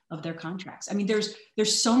out of their contracts. I mean,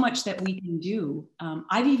 there's so much that we can do.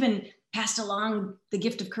 I've even passed along the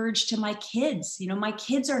gift of courage to my kids. You know, my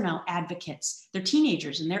kids are now advocates. They're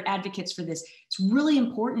teenagers and they're advocates for this. It's really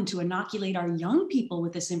important to inoculate our young people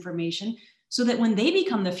with this information so that when they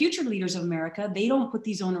become the future leaders of America, they don't put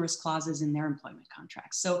these onerous clauses in their employment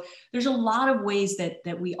contracts. So there's a lot of ways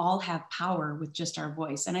that we all have power with just our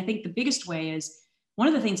voice. And I think the biggest way is, one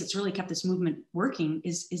of the things that's really kept this movement working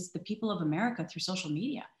is the people of America through social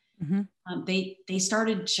media. Mm-hmm. They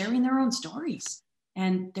started sharing their own stories,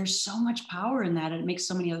 and there's so much power in that. And it makes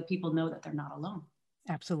so many other people know that they're not alone.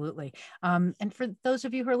 Absolutely. And for those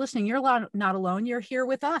of you who are listening, you're not alone. You're here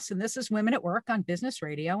with us. And this is Women at Work on Business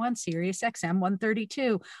Radio on Sirius XM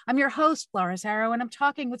 132. I'm your host, Laura Zarrow, and I'm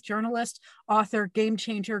talking with journalist, author, game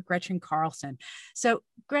changer, Gretchen Carlson. So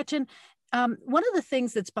Gretchen, one of the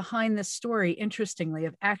things that's behind this story, interestingly,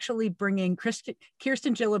 of actually bringing Kirsten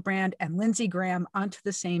Gillibrand and Lindsey Graham onto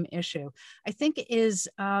the same issue, I think is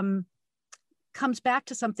comes back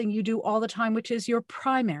to something you do all the time, which is your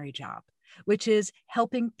primary job, which is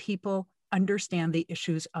helping people understand the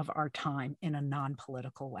issues of our time in a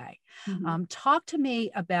non-political way. Mm-hmm. Talk to me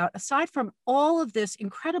about, aside from all of this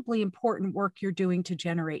incredibly important work you're doing to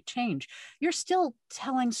generate change, you're still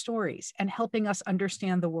telling stories and helping us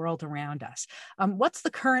understand the world around us. What's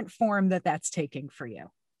the current form that's taking for you?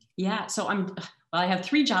 Yeah, so I have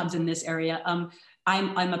 3 jobs in this area. I'm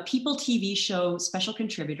a People TV show special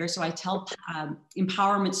contributor. So I tell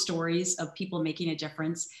empowerment stories of people making a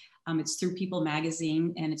difference. It's through People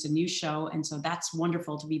Magazine, and it's a new show. And so that's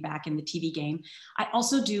wonderful to be back in the TV game. I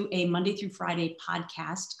also do a Monday through Friday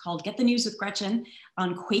podcast called Get the News with Gretchen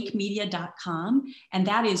on quakemedia.com. And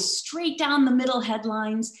that is straight down the middle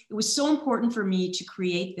headlines. It was so important for me to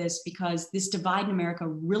create this because this divide in America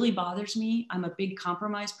really bothers me. I'm a big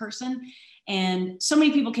compromise person. And so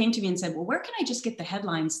many people came to me and said, well, where can I just get the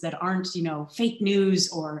headlines that aren't, fake news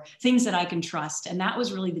or things that I can trust? And that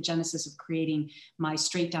was really the genesis of creating my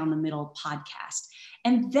Straight Down the Middle podcast.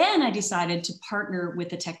 And then I decided to partner with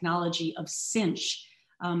the technology of Cinch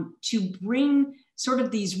to bring sort of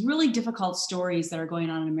these really difficult stories that are going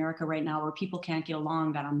on in America right now where people can't get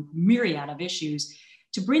along on a myriad of issues,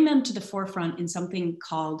 to bring them to the forefront in something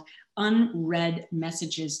called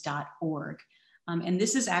unreadmessages.org. And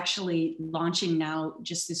this is actually launching now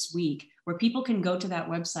just this week, where people can go to that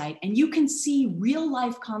website and you can see real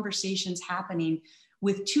life conversations happening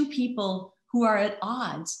with 2 people who are at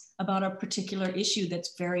odds about a particular issue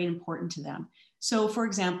that's very important to them. So for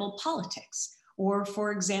example, politics, or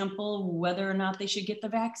for example, whether or not they should get the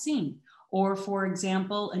vaccine, or for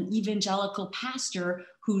example, an evangelical pastor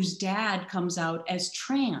whose dad comes out as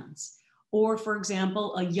trans, or for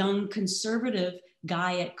example, a young conservative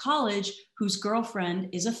guy at college whose girlfriend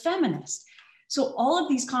is a feminist. So all of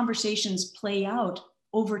these conversations play out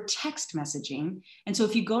over text messaging. And so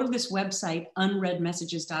if you go to this website,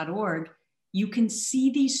 unreadmessages.org, you can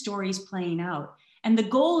see these stories playing out. And the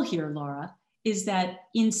goal here, Laura, is that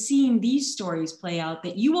in seeing these stories play out,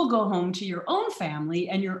 that you will go home to your own family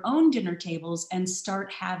and your own dinner tables and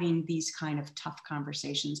start having these kind of tough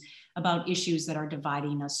conversations about issues that are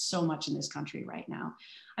dividing us so much in this country right now.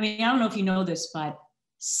 I mean, I don't know if you know this, but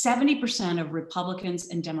 70% of Republicans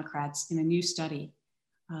and Democrats in a new study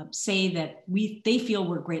say that they feel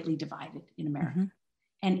we're greatly divided in America. Mm-hmm.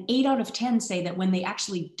 And 8 out of 10 say that when they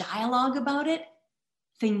actually dialogue about it,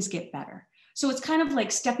 things get better. So it's kind of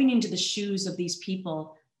like stepping into the shoes of these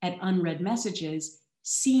people at Unread Messages,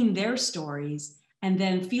 seeing their stories, and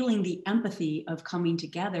then feeling the empathy of coming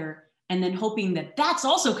together, and then hoping that that's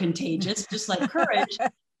also contagious, just like courage.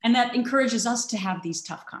 And that encourages us to have these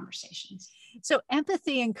tough conversations. So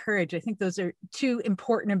empathy and courage, I think those are 2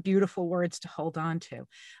 important and beautiful words to hold on to.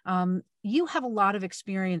 You have a lot of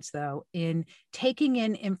experience, though, in taking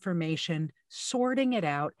in information, sorting it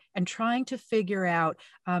out, and trying to figure out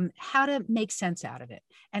how to make sense out of it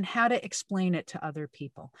and how to explain it to other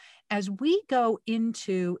people. As we go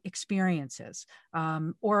into experiences,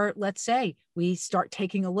 or let's say we start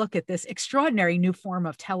taking a look at this extraordinary new form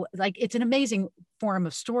of it's an amazing form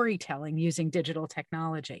of storytelling using digital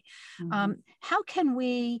technology.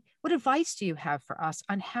 Mm-hmm. What advice do you have for us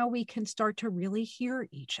on how we can start to really hear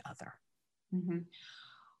each other? Mm-hmm.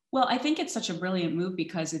 Well, I think it's such a brilliant move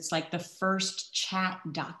because it's like the first chat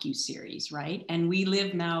docuseries, right? And we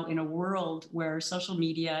live now in a world where social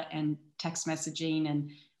media and text messaging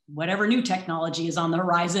and whatever new technology is on the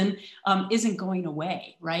horizon isn't going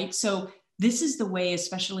away, right? So this is the way,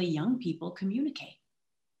 especially young people, communicate.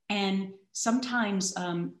 And sometimes,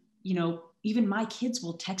 even my kids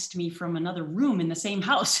will text me from another room in the same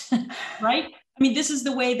house, right? I mean, this is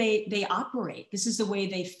the way they operate. This is the way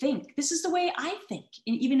they think. This is the way I think,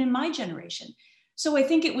 even in my generation. So I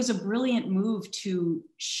think it was a brilliant move to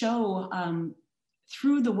show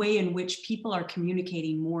through the way in which people are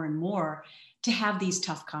communicating more and more to have these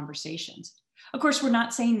tough conversations. Of course, we're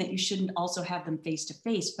not saying that you shouldn't also have them face to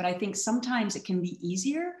face, but I think sometimes it can be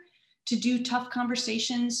easier to do tough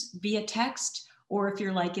conversations via text, or if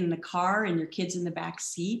you're like in the car and your kid's in the back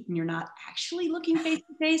seat and you're not actually looking face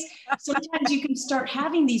to face, sometimes you can start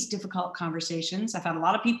having these difficult conversations. I've had a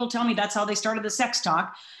lot of people tell me that's how they started the sex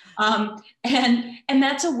talk. And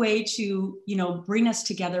that's a way to, bring us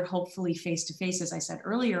together, hopefully face to face, as I said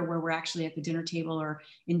earlier, where we're actually at the dinner table or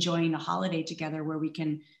enjoying a holiday together where we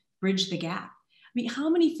can bridge the gap. I mean, how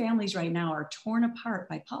many families right now are torn apart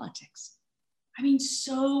by politics? I mean,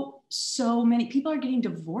 so many people are getting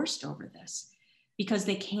divorced over this because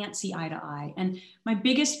they can't see eye to eye. And my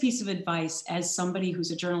biggest piece of advice as somebody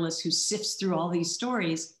who's a journalist who sifts through all these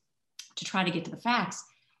stories to try to get to the facts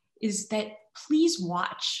is that please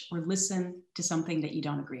watch or listen to something that you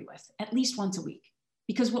don't agree with at least once a week.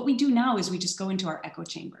 Because what we do now is we just go into our echo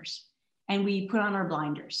chambers and we put on our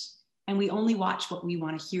blinders and we only watch what we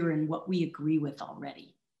want to hear and what we agree with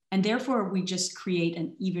already. And therefore we just create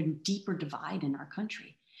an even deeper divide in our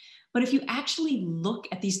country. But if you actually look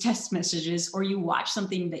at these text messages or you watch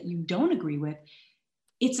something that you don't agree with,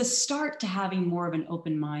 it's a start to having more of an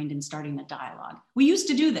open mind and starting a dialogue. We used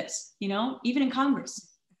to do this, even in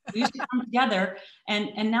Congress. We used to come together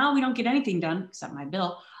and now we don't get anything done except my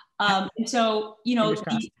bill. And so,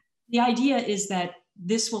 the idea is that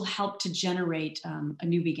this will help to generate a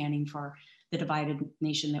new beginning for the divided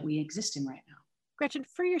nation that we exist in right now. Gretchen,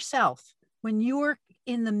 for yourself, when you're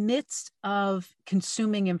in the midst of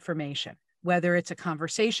consuming information, whether it's a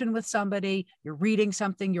conversation with somebody, you're reading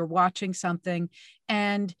something, you're watching something,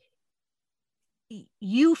 and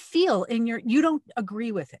you feel you don't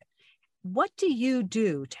agree with it. What do you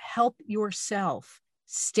do to help yourself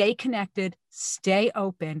stay connected, stay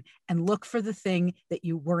open, and look for the thing that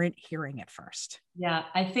you weren't hearing at first? Yeah,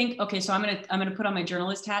 I think, okay, so I'm gonna put on my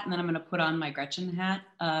journalist hat and then I'm gonna put on my Gretchen hat.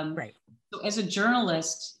 Right. So as a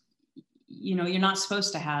journalist, you're not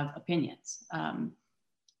supposed to have opinions.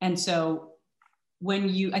 And so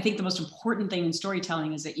I think the most important thing in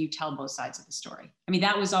storytelling is that you tell both sides of the story. I mean,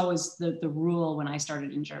 that was always the rule when I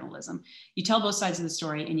started in journalism. You tell both sides of the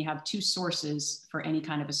story and you have two sources for any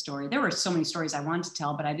kind of a story. There were so many stories I wanted to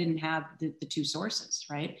tell, but I didn't have the two sources,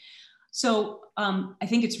 right? So I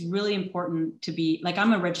think it's really important to be, like,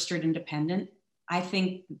 I'm a registered independent. I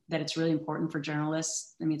think that it's really important for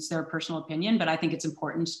journalists. I mean, it's their personal opinion, but I think it's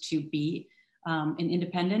important to be an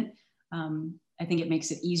independent. I think it makes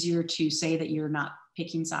it easier to say that you're not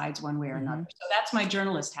picking sides one way or another. So that's my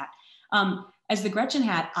journalist hat. As the Gretchen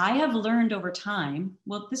hat, I have learned over time,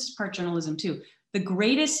 well, this is part journalism too, the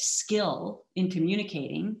greatest skill in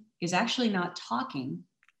communicating is actually not talking,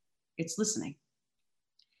 it's listening.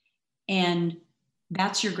 And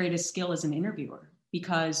that's your greatest skill as an interviewer,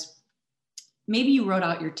 because maybe you wrote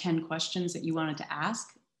out your 10 questions that you wanted to ask.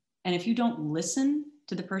 And if you don't listen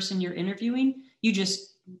to the person you're interviewing, you just,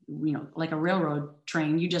 like a railroad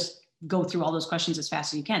train, you just go through all those questions as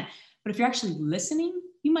fast as you can. But if you're actually listening,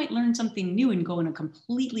 you might learn something new and go in a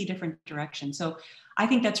completely different direction. So I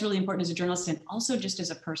think that's really important as a journalist and also just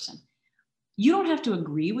as a person. You don't have to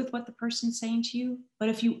agree with what the person's saying to you, but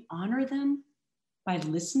if you honor them by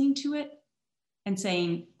listening to it and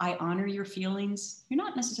saying, I honor your feelings, you're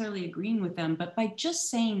not necessarily agreeing with them, but by just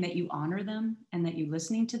saying that you honor them and that you're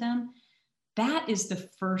listening to them, that is the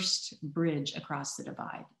first bridge across the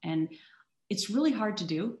divide. And it's really hard to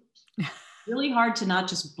do. Really hard to not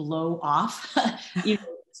just blow off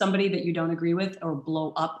somebody that you don't agree with or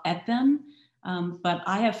blow up at them. But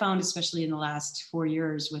I have found, especially in the last 4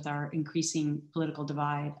 years with our increasing political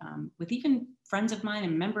divide, with even friends of mine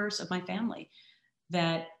and members of my family,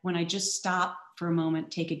 that when I just stop for a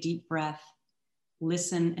moment, take a deep breath,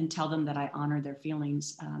 listen, and tell them that I honor their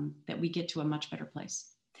feelings, that we get to a much better place.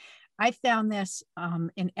 I found this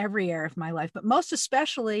in every area of my life, but most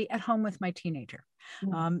especially at home with my teenager,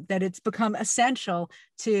 that it's become essential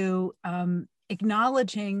to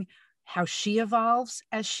acknowledging how she evolves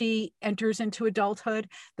as she enters into adulthood,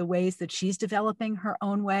 the ways that she's developing her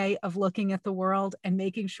own way of looking at the world and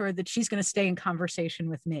making sure that she's going to stay in conversation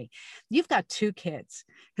with me. You've got 2 kids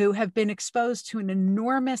who have been exposed to an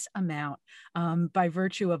enormous amount by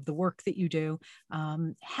virtue of the work that you do.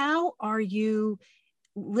 How are you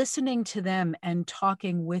listening to them and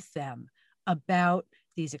talking with them about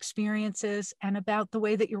these experiences and about the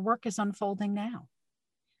way that your work is unfolding now?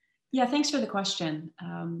 Yeah, thanks for the question.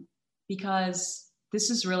 Because this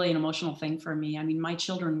is really an emotional thing for me. I mean, my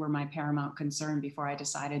children were my paramount concern before I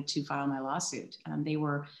decided to file my lawsuit. They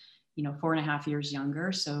were, 4.5 years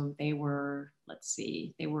younger. So they were,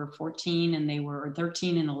 they were 14 and they were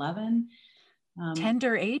 13 and 11.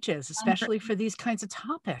 Tender ages, especially for these kinds of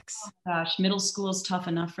topics. Oh gosh, middle school is tough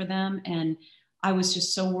enough for them. And I was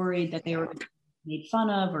just so worried that they were made fun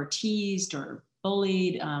of or teased or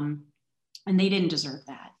bullied. And they didn't deserve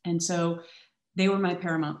that. And so they were my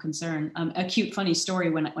paramount concern. A cute, funny story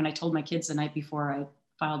when I told my kids the night before I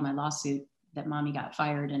filed my lawsuit that mommy got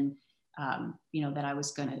fired and, that I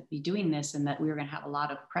was going to be doing this and that we were going to have a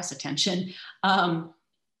lot of press attention.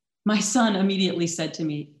 My son immediately said to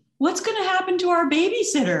me, "What's going to happen to our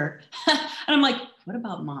babysitter?" And I'm like, "What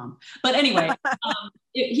about mom?" But anyway,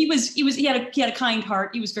 he had a kind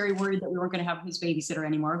heart. He was very worried that we weren't going to have his babysitter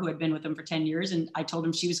anymore, who had been with him for 10 years. And I told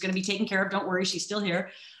him she was going to be taken care of. Don't worry, she's still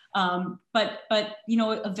here. But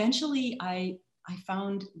eventually I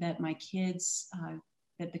found that my kids,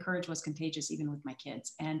 that the courage was contagious even with my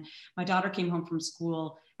kids. And my daughter came home from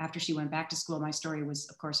school after she went back to school. My story was,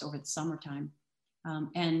 of course, over the summertime.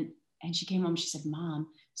 And she came home, she said, "Mom,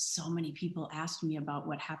 so many people asked me about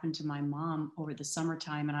what happened to my mom over the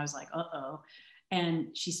summertime." And I was like, uh-oh.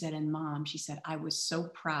 And she said, "And Mom," she said, "I was so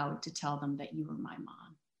proud to tell them that you were my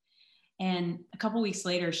mom." And a couple of weeks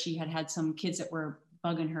later, she had some kids that were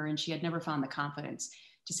bugging her and she had never found the confidence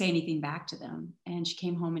to say anything back to them. And she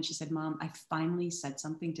came home and she said, "Mom, I finally said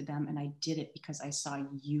something to them and I did it because I saw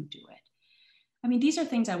you do it." I mean, these are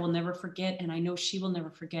things I will never forget. And I know she will never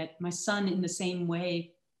forget. My son, in the same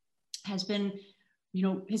way, has been,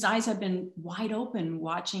 his eyes have been wide open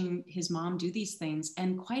watching his mom do these things.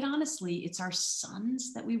 And quite honestly, it's our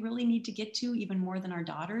sons that we really need to get to even more than our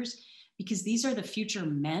daughters, because these are the future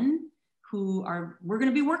men who we're going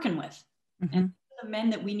to be working with. Mm-hmm. And the men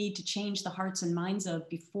that we need to change the hearts and minds of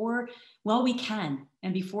before we can,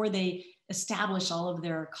 and before they establish all of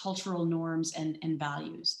their cultural norms and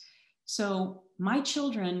values. So my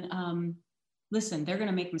children, listen, they're going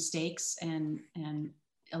to make mistakes and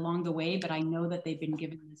along the way, but I know that they've been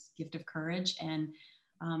given this gift of courage, and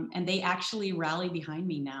they actually rally behind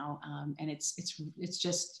me now. And it's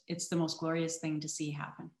the most glorious thing to see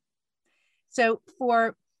happen. So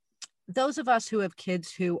for those of us who have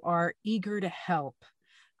kids who are eager to help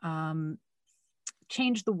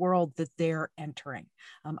change the world that they're entering,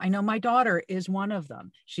 I know my daughter is one of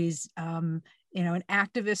them. She's an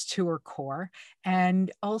activist to her core, and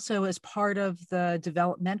also as part of the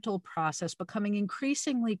developmental process, becoming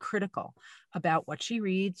increasingly critical about what she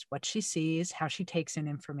reads, what she sees, how she takes in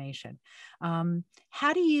information.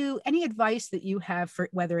 Any advice that you have for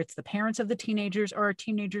whether it's the parents of the teenagers or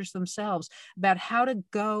teenagers themselves about how to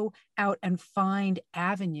go out and find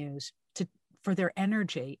avenues for their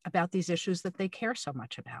energy about these issues that they care so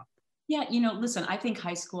much about? Yeah, listen, I think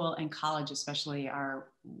high school and college especially are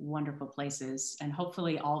wonderful places, and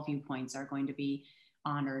hopefully all viewpoints are going to be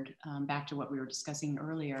honored, back to what we were discussing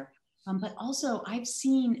earlier. But also I've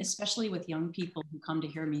seen, especially with young people who come to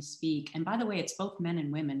hear me speak, and by the way, it's both men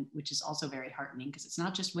and women, which is also very heartening because it's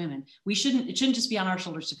not just women. It shouldn't just be on our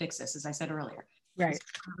shoulders to fix this, as I said earlier. Right.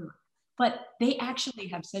 But they actually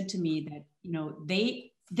have said to me that,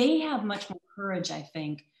 they have much more courage, I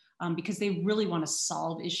think, because they really want to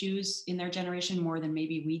solve issues in their generation more than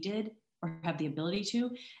maybe we did or have the ability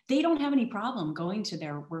to. They don't have any problem going to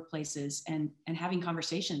their workplaces and having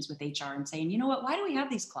conversations with HR and saying, "You know what, why do we have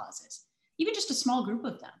these clauses?" Even just a small group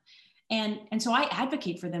of them. And so I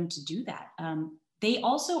advocate for them to do that. They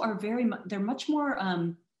also are they're much more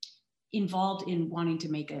involved in wanting to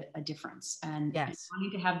make a difference and, yes, and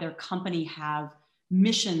wanting to have their company have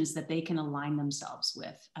missions that they can align themselves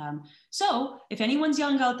with. So if anyone's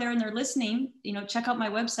young out there and they're listening, check out my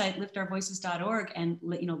website, liftourvoices.org, and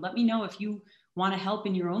let me know if you want to help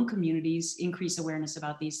in your own communities increase awareness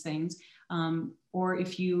about these things. Or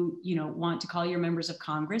if you want to call your members of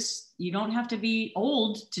Congress. You don't have to be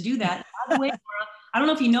old to do that. By the way, Laura, I don't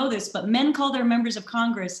know if you know this, but men call their members of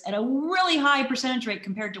Congress at a really high percentage rate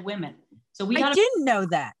compared to women. So I didn't know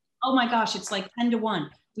that. Oh my gosh, it's like 10 to 1.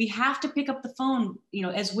 We have to pick up the phone,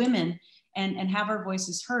 as women and have our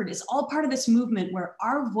voices heard. It's all part of this movement where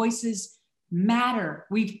our voices matter.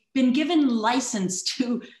 We've been given license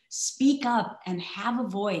to speak up and have a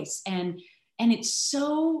voice. And it's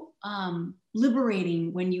so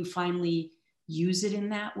liberating when you finally use it in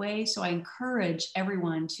that way. So I encourage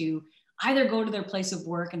everyone to either go to their place of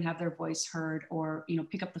work and have their voice heard, or,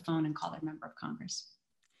 pick up the phone and call their member of Congress.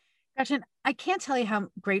 Gretchen, I can't tell you how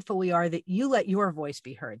grateful we are that you let your voice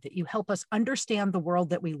be heard, that you help us understand the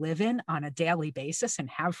world that we live in on a daily basis and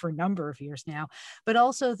have for a number of years now, but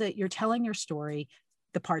also that you're telling your story,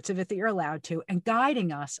 the parts of it that you're allowed to, and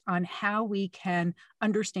guiding us on how we can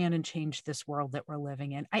understand and change this world that we're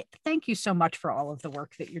living in. I thank you so much for all of the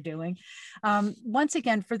work that you're doing. Once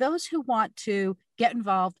again, for those who want to get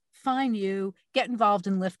involved, find you, get involved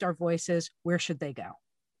and lift our voices, where should they go?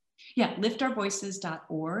 Yeah,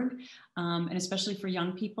 liftourvoices.org. And especially for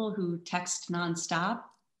young people who text nonstop,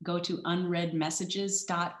 go to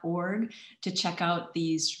unreadmessages.org to check out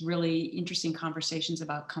these really interesting conversations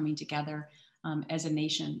about coming together as a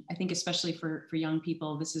nation. I think especially for young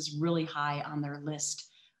people, this is really high on their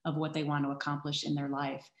list of what they want to accomplish in their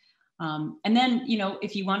life. And then,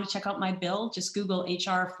 if you want to check out my bill, just Google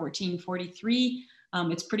HR 1443.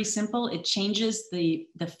 It's pretty simple. It changes the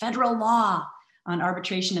federal law on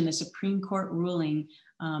arbitration and the Supreme Court ruling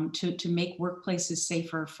to make workplaces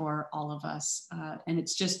safer for all of us. And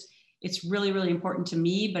it's really, really important to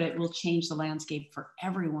me, but it will change the landscape for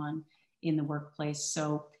everyone in the workplace.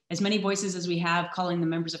 So as many voices as we have calling the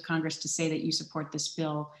members of Congress to say that you support this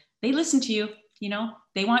bill, they listen to you,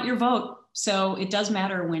 they want your vote. So it does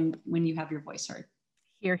matter when you have your voice heard.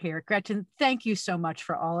 Hear, hear. Gretchen, thank you so much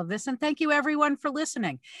for all of this. And thank you everyone for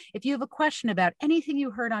listening. If you have a question about anything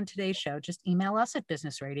you heard on today's show, just email us at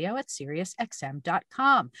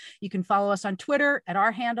businessradio@SiriusXM.com. You can follow us on Twitter at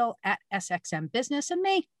our handle @SXMBusiness, and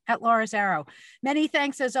me at Laura Zarrow. Many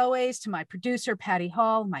thanks as always to my producer, Patty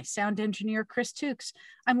Hall, my sound engineer, Chris Tukes.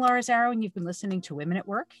 I'm Laura Zarrow, and you've been listening to Women at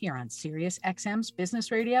Work here on SiriusXM's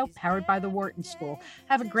Business Radio, powered by the Wharton School.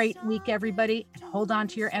 Have a great week, everybody, and hold on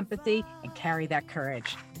to your empathy and carry that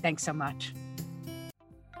courage. Thanks so much.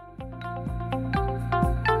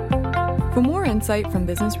 For more insight from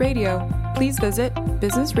Business Radio, please visit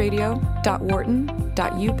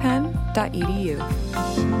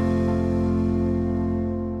businessradio.wharton.upenn.edu.